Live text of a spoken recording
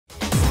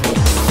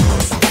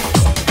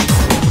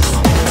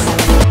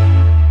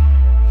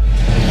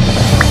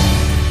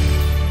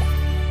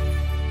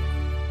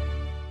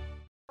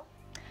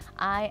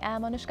I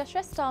am Anushka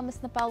Shrestha,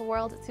 Miss Nepal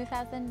World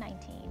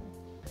 2019.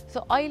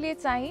 So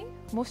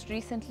most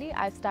recently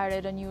I've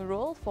started a new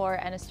role for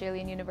an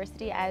Australian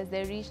university as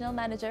their regional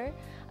manager,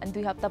 and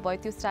 2 hafta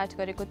bhayo tyo start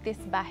gareko.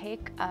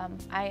 त्यसबाहेक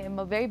I am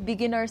a very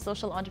beginner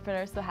social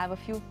entrepreneur, so I have a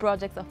few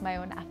projects of my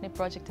own. आफ्नै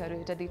प्रोजेक्टहरु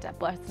एउटा दुईटा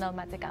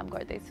पर्सनलमा चाहिँ काम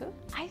गर्दै छु.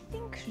 I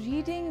think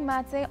reading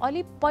मा चाहिँ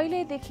अलि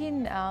पहिलेदेखि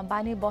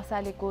बानी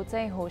बसालेको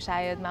चाहिँ हो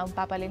सायद. माम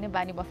पापाले नै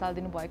बानी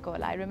बसाल्दिनु भएको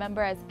होला. I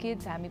remember as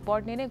kids हामी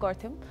पढ्ने नै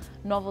गर्थ्यौं.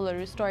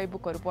 नोभलहरु, स्टोरी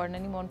बुकहरु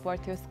पढ्न नि मन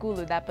पर्थ्यो. स्कुल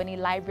हुँदा पनि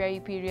लाइब्रेरी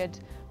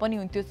पिरियड पनि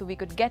हुन्थ्यो, so we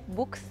could get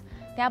books.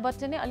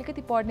 त्यहाँबाट नै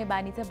अलिकति पढ्ने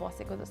बानी चाहिँ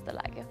बसेको जस्तो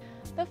लाग्यो.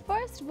 The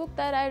first book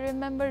that I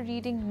remember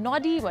reading,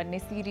 Noddy भन्ने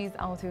सिरिज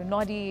आउँथ्यो.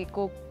 Noddy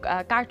को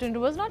cartoon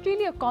was not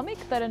really a comic,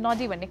 तर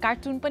Noddy भन्ने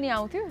कार्टुन पनि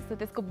आउँथ्यो, so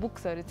त्यसको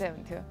बुक्सहरु चाहिँ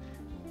हुन्थ्यो.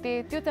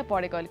 त्यो चाहिँ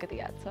पढेको अलिकति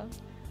याद छ.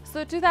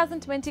 So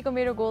 2020 को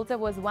मेरो goal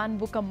was 1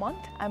 book a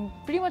month. I'm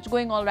pretty much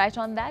going all right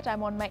on that.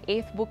 I'm on my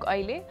 8th book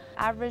अहिले.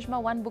 Average मा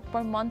 1 book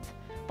per month.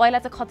 पहिला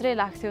चाहिँ खत्रै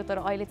लाग्थ्यो, तर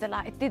अहिले चाहिँ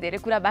ला यति धेरै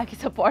कुरा बाँकी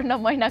छ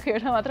पढ्न, महिनाको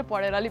एउटा मात्र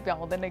पढेर अलि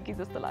भ्याउँदैन कि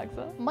जस्तो लाग्छ.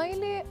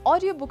 मैले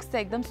अडियो बुक्स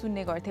चाहिँ एकदम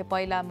सुन्ने गर्थे.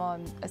 पहिला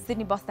म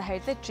सिडनी बस्दाखेरि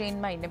चाहिँ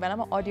ट्रेनमा हिँड्ने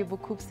बेलामा अडियो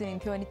बुक खूब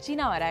सुनिन्थ्यो, अनि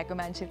चिना हराएको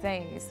मान्छे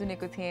चाहिँ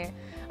सुनेको थिएँ.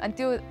 अनि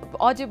त्यो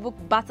अडियो बुक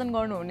वाचन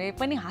गर्नुहुने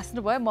पनि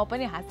हाँस्नु भयो, म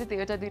पनि हाँसेँ. त्यो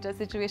एउटा दुईटा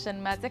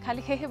सिचुएसनमा चाहिँ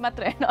खाली हे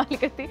मात्र हैन,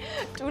 अलिकति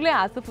ठुलै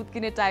हाँसो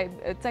फुत्किने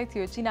टाइप चाहिँ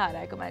थियो. चिना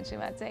हराएको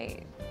मान्छेमा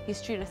चाहिँ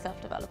हिस्ट्री र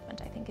self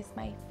development I think is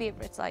my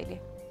favourites अहिले,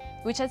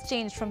 which has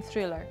changed from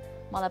thriller.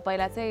 मलाई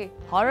पहिला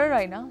चाहिँ हरर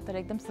हैन, तर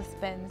एकदम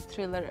सस्पेन्स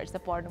थ्रिलरहरु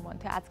चाहिँ पढ्नु मन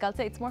थियो. आजकल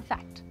चाहिँ it's more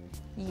fact.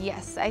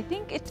 Yes, I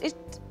think it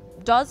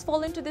does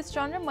fall into this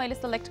genre. मैले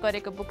सेलेक्ट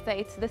गरेको बुक चाहिँ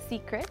it's the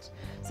secret.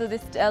 So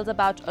this tells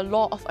about a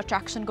law of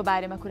attraction को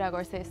बारेमा कुरा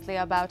गर्छ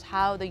यसले, about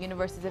how the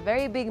universe is a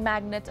very big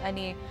magnet,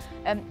 अनि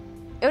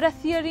एउटा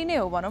theory नै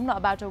हो भनौं न,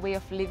 about a way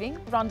of living.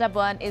 Ronda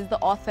Byrne is the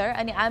author,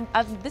 and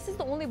this is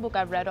the only book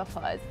I've read of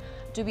hers,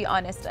 to be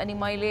honest. अनि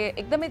मैले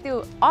एकदमै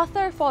त्यो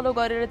author follow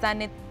गरेर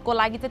जाने को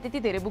लागि चाहिँ त्यति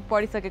धेरै बुक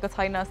पढिसकेको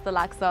छैन जस्तो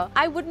लाग्छ.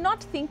 I would not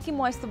think कि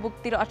म यस्तो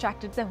बुकतिर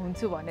attracted चाहिँ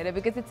हुन्छु भनेर,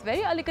 because it's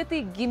very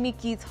अलिकति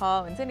gimmicky छ,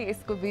 हुन्छ नि.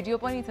 यसको भिडियो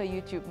पनि छ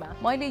युट्युबमा.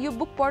 मैले यो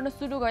बुक पढ्न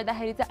सुरु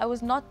गर्दाखेरि चाहिँ I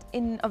was not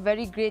in a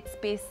very great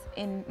space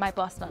in my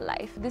personal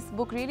life. This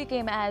book really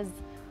came as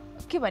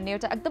के भन्ने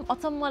एउटा एकदम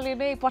अचम्मले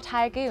नै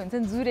पठाएकै हुन्छ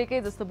नि,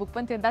 जुरेकै जस्तो बुक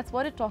पनि थियो. That's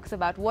what it talks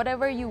about.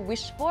 Whatever you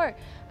wish for,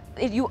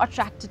 you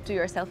attract it to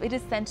yourself. It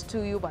is sent to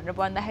you भनेर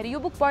भन्दाखेरि यो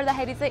बुक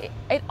पढ्दाखेरि चाहिँ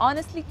it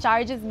honestly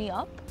charges me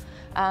up.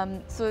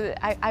 So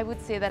I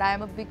would say that I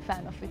am a big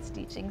fan of its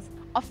teachings.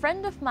 A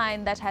friend of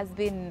mine that has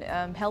been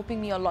helping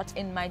me a lot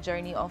in my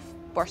journey of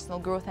personal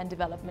growth and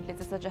development ले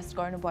चाहिँ suggest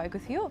गर्नु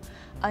भएको थियो,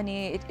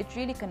 अनि it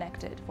really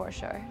connected for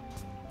sure.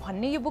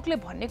 भन्ने यो बुकले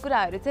भन्ने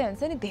कुराहरु चाहिँ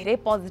हुन्छ नि धेरै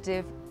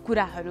पोजिटिभ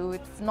कुराहरु.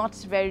 इट्स नट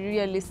भेरी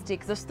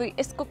रियलिस्टिक जस्तो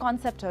यसको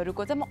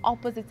कन्सेप्टहरुको चाहिँ म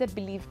अपोजिट चाहिँ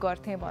बिलिभ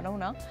गर्थे भनौं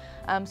न.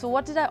 So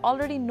what did I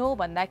already no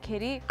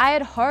भन्दाखेरि I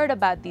had heard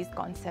about this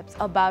concepts,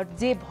 about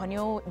जे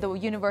भन्यो the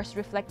universe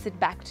reflects it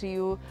back to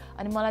you,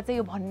 अनि मलाई चाहिँ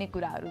यो भन्ने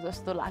कुराहरु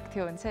जस्तो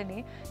लाग्थ्यो, हुन्छ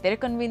नि. धेरै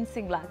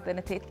कन्भिन्सिङ लाग्दैन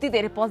थियो, यति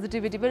धेरै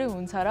पोजिटिभिटी पनि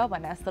हुन्छ र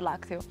भन्ने जस्तो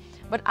लाग्थ्यो.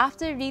 But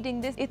after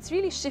reading this it's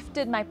really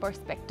shifted my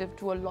perspective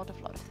to a lot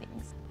of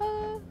things.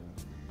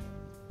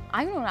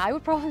 I don't know, I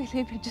would probably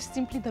say just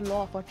simply the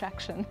law of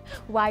attraction,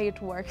 why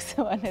it works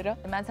भनेर.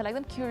 मान्छेलाई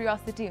एकदम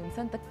curiosity हुन्छ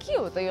नि त, के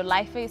हो त यो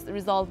लाइफै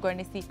रिजल्भ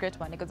गर्ने सिक्रेट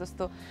भनेको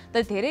जस्तो.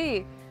 तर धेरै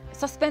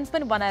सस्पेन्स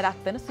पनि बनाएर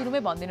राख्दैन, सुरुमै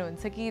भनिदिनु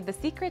हुन्छ कि the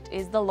secret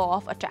is the law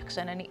of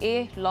attraction, अनि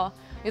ल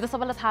यो त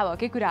सबैलाई थाहा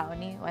भएकै कुरा हो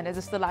नि भनेर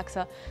जस्तो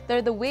लाग्छ.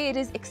 तर the way it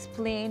is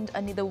explained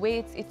अनि द वे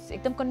इट्स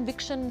एकदम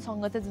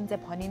कन्भिक्सनसँग चाहिँ जुन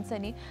चाहिँ भनिन्छ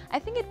नि, I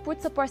think it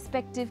puts a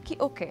perspective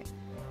कि ओके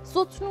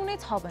सोच्नु नै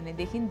छ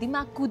भनेदेखि,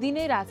 दिमाग कुदि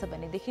नै रहेछ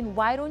भनेदेखि,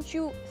 why don't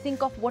you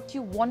think of what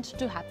you want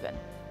to happen?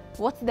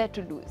 What's there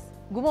to lose?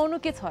 गुमाउनु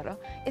के छ र?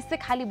 यसै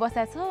खाली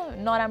बसेछ,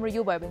 नराम्रो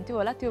यो भयो भने त्यो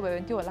होला, त्यो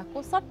भयो भने त्यो होला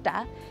को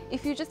सट्टा,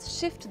 if you just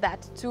shift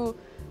that to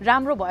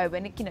राम्रो भयो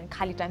भने, किनभने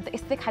खाली टाइम त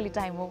यस्तै खाली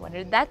टाइम हो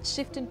भनेर, that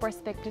shift in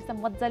perspective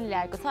चाहिँ मज्जाले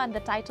ल्याएको छ. and the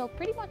title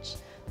pretty much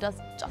does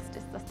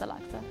justice जस्तो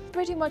लाग्छ.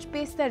 pretty much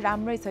पेज चाहिँ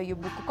राम्रै छ यो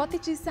बुकको. कति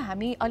चिज चाहिँ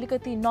हामी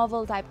अलिकति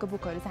नोभल टाइपको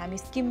बुकहरु चाहिँ हामी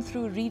स्किम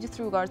थ्रु रिड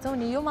थ्रु गर्छौं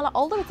नि, यो मलाई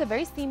although it's a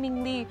very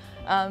seemingly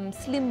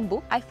slim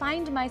book, I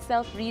find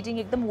myself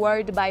reading एकदम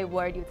word by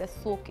word यो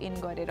चाहिँ soak in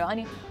गरेर.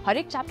 अनि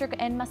हरेक च्याप्टरको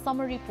एन्डमा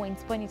समरी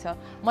पोइन्ट्स पनि छ.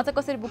 म चाहिँ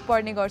कसरी बुक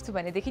पढ्ने गर्छु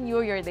भनेदेखि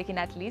यो इयरदेखि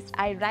at least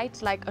I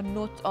write like a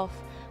note of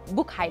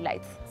book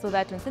highlights, so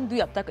that हुन्छ नि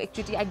 2 हप्ताको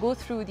एकचोटी I go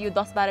through यो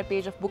 10-12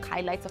 page of book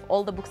highlights of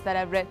all the books that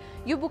I've read.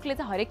 यो बुकले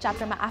चाहिँ हरेक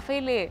च्याप्टरमा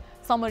आफैले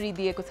समरी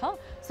दिएको छ,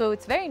 so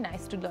it's very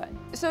nice to learn.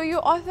 So यो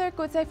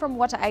अथरको चाहिँ from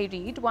what I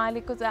read,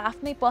 उहाँलेको चाहिँ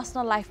आफ्नै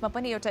पर्सनल लाइफमा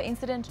पनि एउटा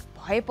इन्सिडेन्ट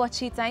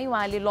भएपछि चाहिँ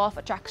उहाँले ल अफ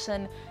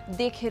अट्र्याक्सन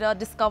देखेर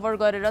डिस्कभर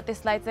गरेर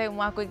त्यसलाई चाहिँ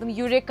उहाँको एकदम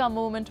युरेका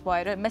मोमेन्ट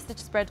भएर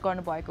मेसेज स्प्रेड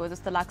गर्नुभएको हो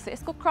जस्तो लाग्छ.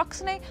 यसको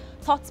क्रक्स नै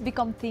थट्स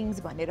बिकम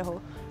थिङ्स भनेर हो.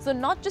 So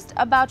not just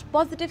about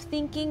positive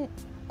thinking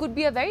could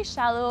be a very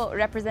shallow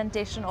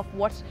representation of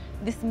what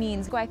this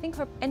means. I think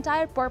her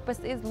entire purpose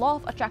is law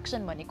of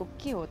attraction भनेको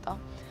के हो त?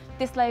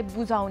 त्यसलाई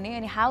बुझाउने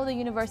अनि how the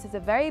universe is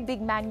a very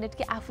big magnet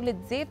कि आफूले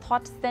जे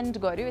thought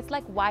send गर्यो it's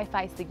like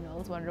Wi-Fi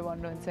signals भनेर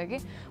भन्नुहुन्छ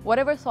कि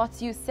whatever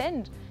thoughts you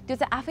send त्यो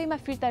चाहिँ आफैमा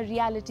फिर्ता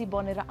reality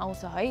बनेर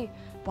आउँछ है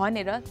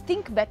भनेर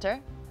think better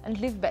and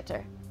live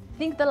better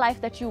think the life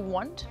that you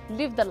want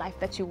live the life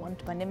that you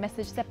want भन्ने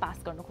मेसेज चाहिँ पास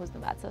गर्न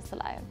खोज्नु भएको छ जस्तो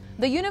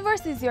लाग्यो the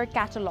universe is your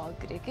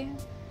catalog रे के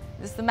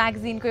जस्तो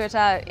म्यागजिनको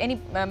एउटा एनी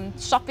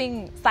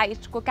शपिङ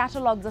साइटको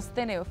क्याटलग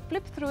जस्तै नै हो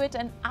flip through it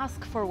and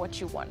ask for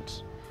what you want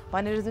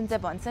भनेर जुन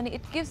चाहिँ भन्छ नि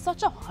इट गिभ्स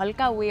सच अ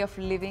हल्का वे अफ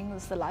लिभिङ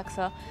जस्तो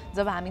लाग्छ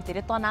जब हामी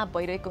धेरै तनाव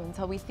भइरहेको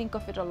हुन्छ we think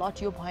of it a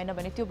lot यो भएन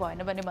भने त्यो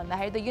भएन भने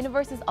भन्दाखेरि the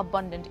universe is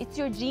अबन्डेन्ट it's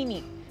your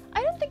genie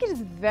I don't think it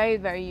is very,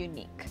 very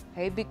unique,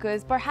 hey?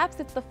 Because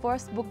perhaps it's the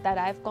first book that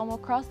I've come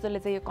across जसले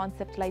चाहिँ यो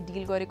कन्सेप्टलाई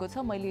डिल गरेको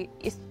छ मैले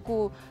यसको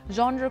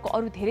जनरको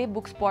अरू धेरै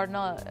बुक्स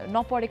पढ्न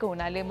नपढेको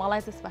हुनाले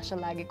मलाई चाहिँ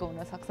स्पेशल लागेको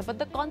हुन सक्छ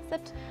but the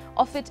concept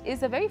of it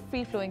is a very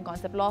free flowing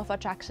concept law of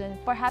attraction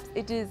perhaps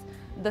it is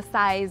the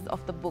size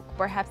of the book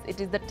perhaps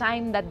it is the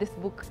time that this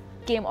book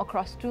came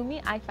across to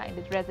me I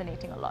find it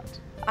resonating a lot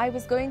I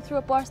was going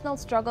through a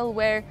personal struggle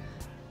where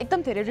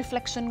एकदम धेरै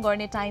reflection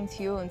गर्ने time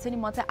थियो हुन्छ नि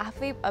म चाहिँ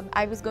आफै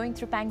I was going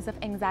through pangs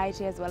of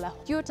anxiety as well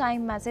त्यो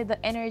टाइममा चाहिँ the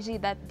energy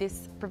that this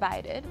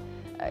provided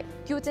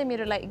त्यो चाहिँ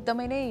मेरो लागि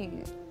एकदमै नै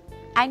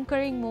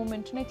anchoring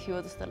moment नै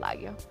थियो जस्तो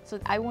लाग्यो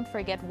so I won't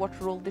forget what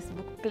role this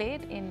book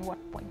played in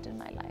what point in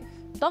my life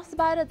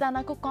 10-12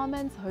 जनाको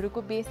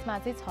कमेन्ट्सहरुको बेसमा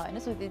चाहिँ छ हैन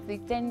so the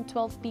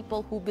 10-12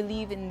 people who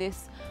believe in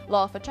this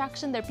law of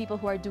attraction they're people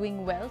who are doing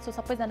well so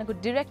सबैजनाको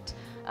direct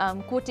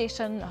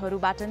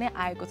quotationहरुबाट नै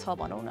आएको छ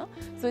भनौं न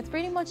so it's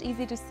pretty much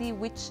easy to see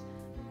which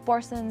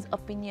person's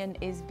opinion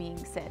is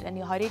being said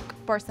and हरेक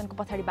person को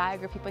पछाडी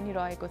biography पनि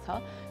रहेको छ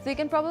so you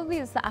can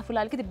probably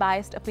आफुलाई अलिकति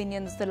biased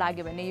opinion जस्तो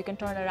लाग्यो भने you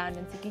can turn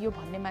around and say कि यो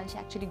भन्ने मान्छे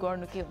actually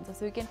गर्नु के हुन्छ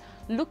so you can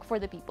look for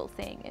the people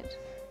saying it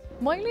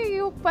मैले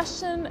यो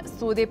क्वेशन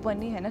सोधे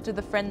पनि हैन to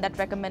the friend that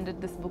recommended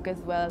this book as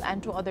well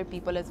and to other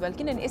people as well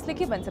किनभने यसले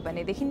के भन्छ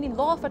भने देखि नि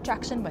law of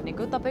attraction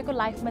भनेको तपाईको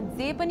लाइफमा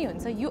जे पनि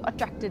हुन्छ you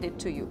attracted it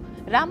to you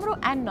राम्रो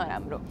and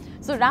नराम्रो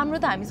so राम्रो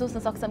त हामी सोच्न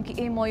सक्छौं कि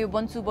ए म यो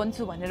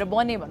बन्छु भनेर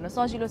बने भन्न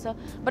सजिलो छ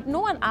but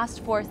no one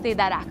asked for say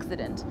that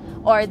accident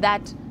or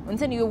that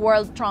हुन्छ नि यो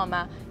वर्ल्ड ट्रमा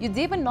यो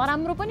जे पनि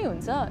नराम्रो पनि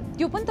हुन्छ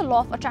त्यो पनि त law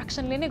of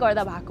attraction ले नै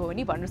गर्दा भएको हो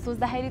नि भनेर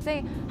सोच्दाखेरि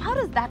चाहिँ how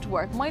does that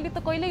work मैले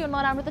त कहिले यो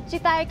नराम्रो त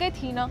चिताएकै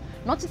थिइन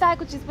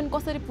नचिताएको चीज पनि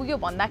कसरी पुग्यो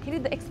भन्दाखेरि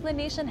the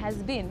explanation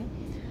has been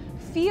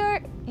fear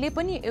ले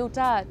पनि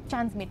एउटा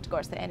ट्रान्समिट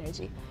गर्छ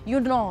एनर्जी यो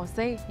नहोस्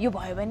है यो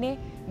भयो भने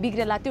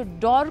बिग्रेला त्यो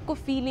डरको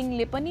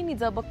फिलिङले पनि नि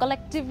जब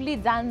कलेक्टिभली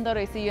जान्दो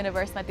रहेछ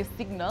युनिभर्समा त्यो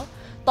सिग्नल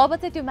तब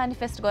चाहिँ त्यो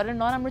म्यानिफेस्ट गरेर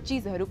नराम्रो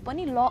चीजहरु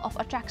पनि लॉ अफ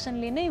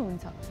अट्र्याक्सनले नै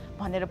हुन्छ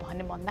भनेर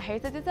भन्दाखेरि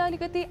चाहिँ त्यो चाहिँ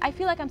अलिकति I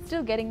feel like I am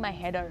still getting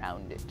my head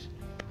around it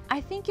I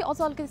think you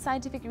also अलिकति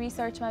scientific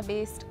research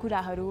based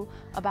कुराहरु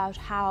about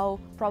how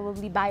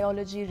probably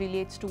biology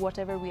relates to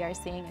whatever we are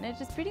saying and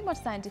it is pretty much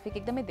scientific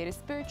एकदमै धेरै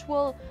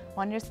spiritual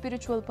भनेर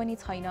spiritual पनि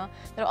छैन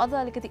तर अझ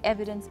अलिकति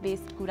evidence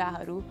based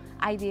कुराहरु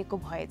आइदिएको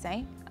भए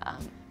चाहिँ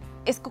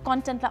यसको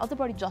कन्टेन्टलाई अझ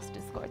बढी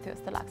जस्टिस गर्थ्यो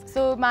जस्तो लाग्छ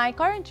So my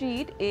current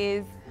read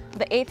is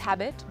The Eighth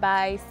Habit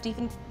by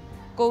Stephen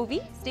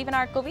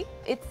R. Covey.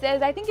 It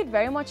says, I think it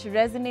very much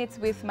resonates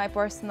with my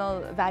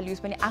personal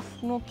values. When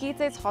आफ्नो के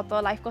चाहिँ छ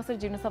त लाइफ कसरी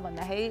जिउनु छ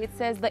भन्दाखेरि it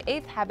says the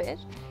eighth habit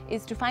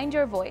is to find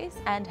your voice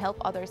and help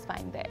others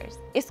find theirs.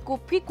 यसको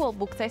prequel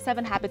book चाहिँ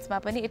 7 habits मा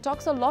पनि it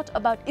talks a lot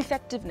about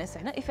effectiveness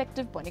हैन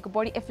effective भनेको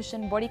बढी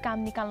efficient बढी काम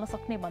निकाल्न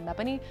सक्ने भन्दा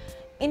पनि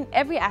in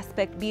every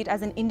aspect be it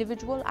as an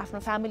individual आफ्नो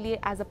family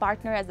as a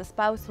partner as a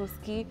spouse होस्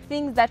कि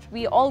things that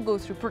we all go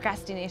through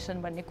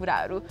procrastination भन्ने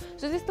कुराहरु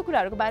so त्यस्तो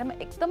कुराहरुको बारेमा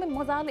एकदमै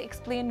मजाले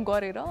एक्सप्लेन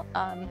गरेर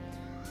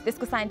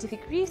त्यसको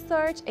scientific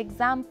research,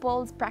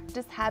 examples,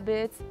 practice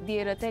habits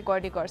दिएर चाहिँ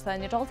गर्ने गर्छ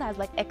and it also has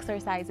like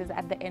exercises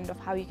at the end of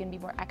how you can be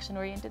more action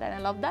oriented and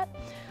I love that.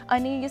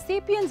 अनि यो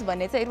Sapiens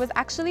भन्ने चाहिँ it was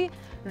actually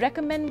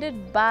recommended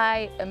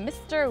by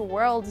Mr.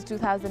 World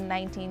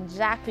 2019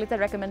 Jack ले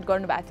चाहिँ recommend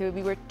गर्नु भएको थियो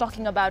we were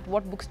talking about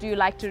what books do you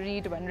like to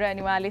read भनेर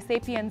अनि उहाँले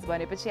Sapiens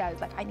भनेपछि I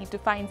was like I need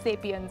to find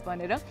Sapiens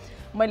भनेर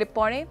मैले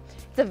पढे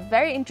it's a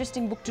very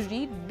interesting book to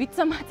read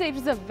बिचमा चाहिँ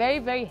it is a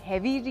very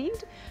heavy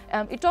read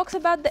it talks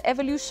about the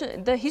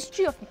evolution the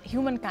history of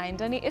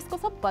humankind अनि यसको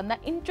सबभन्दा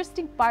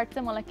interesting part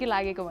चाहिँ मलाई के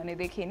लागेको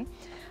भनेदेखि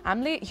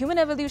हामीले ह्युमन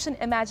एभोल्युसन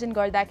इमेजिन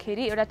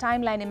गर्दाखेरि एउटा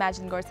टाइमलाइन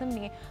इमेजिन गर्छौं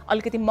नि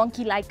अलिकति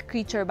मंकी लाइक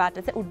क्रिचरबाट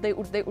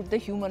चाहिँ उड्दै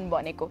ह्युमन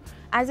बनेको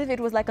as if it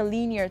was like a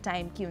linear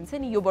time के हुन्छ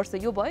नि यो वर्ष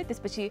यो भयो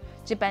त्यसपछि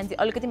चिम्पान्जी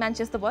अलिकति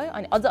मान्छे जस्तो भयो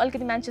अनि अझ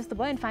अलिकति मान्छे जस्तो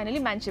भयो अनि फाइनली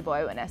मान्छे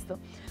भयो भने जस्तो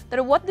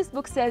तर what this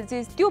book says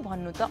is त्यो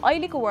भन्नु त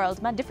अहिलेको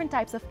वर्ल्डमा डिफरेंट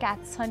टाइप्स अफ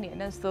क्याट्स छन् नि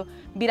हैन जस्तो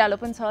बिरालो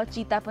पनि छ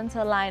चीता पनि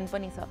छ लायन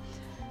पनि छ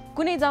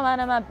कुनै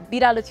जमानामा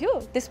बिरालो थियो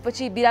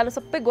त्यसपछि बिरालो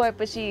सबै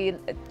गएपछि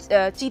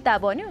चीता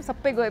बन्यो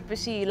सबै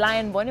गएपछि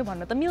लायन बन्यो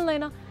भन्न त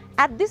मिल्दैन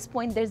at this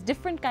point there's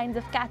different kinds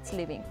of cats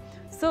living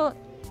so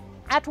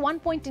at one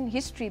point in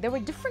history there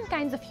were different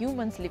kinds of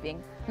humans living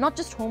not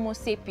just homo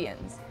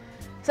sapiens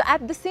So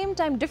at the same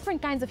time,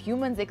 different kinds of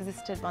humans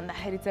existed.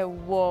 It's a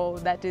whoa,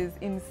 that is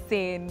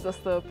insane,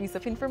 just a piece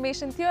of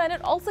information here. And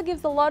it also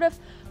gives a lot of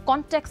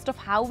context of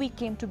how we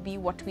came to be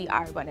what we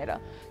are.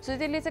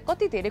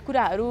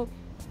 So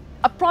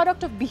a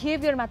product of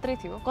behavior matrai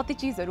थियो कति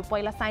चीजहरु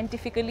पहिला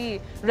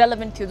scientifically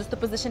relevant थियो जस्तो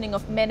positioning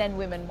of men and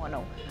women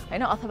भनौं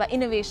हैन अथवा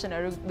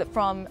innovationहरु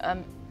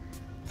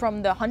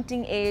from the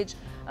hunting age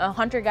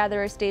hunter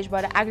gatherer stage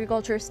बाट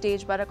agriculture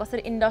stage बाट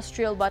कसरी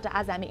industrial बाट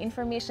as हामी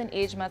information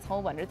age मा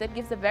छौं भनेर that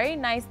gives a very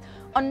nice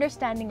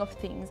understanding of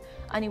things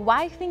अनि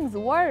why things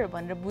were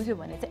भनेर बुझ्यो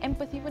भने चाहिँ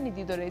empathy पनि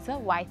दिदो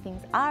रहेछ why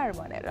things are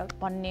भनेर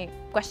भन्ने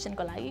question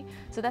को लागि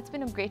so that's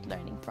been a great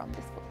learning from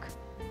this book.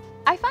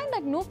 I find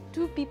that no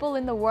two people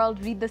in the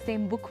world read the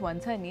same book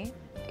once, honey.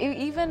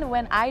 Even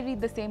when I read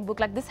the same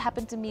book, like this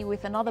happened to me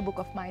with another book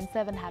of mine,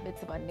 7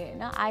 Habits.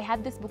 I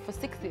had this book for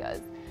 6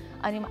 years.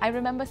 And I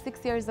remember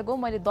 6 years ago,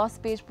 I read 10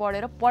 pages,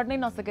 पढ्नै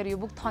नसकेर यो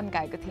book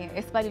थन्काएको थिएँ.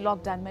 यसपालि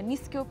लकडाउनमा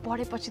निस्क्यो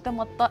पढेपछि त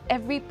म त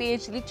every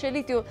page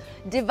literally त्यो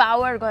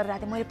devour गरेर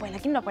थिएँ. मैले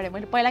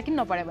पहिला किन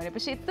नपढे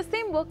भनेपछि it's the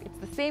same book, it's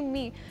the same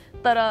me.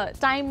 तर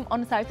time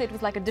अनुसार चाहिँ it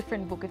was like a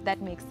different book, if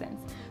that makes sense.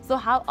 So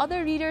how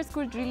other readers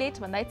could relate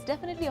भन्दा it's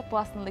definitely a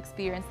personal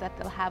experience that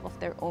they'll have of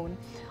their own.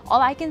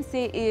 All I can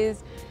say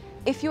is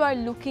if you are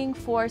looking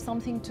for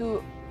something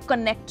to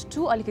connect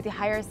to alikati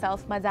higher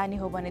self ma jane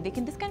ho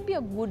bhaneदेखि this can be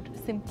a good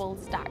simple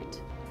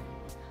start.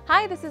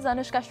 Hi, this is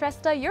Anushka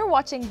Shrestha. You're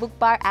watching Book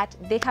Bar at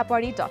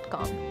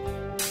Dekhapadhi.com.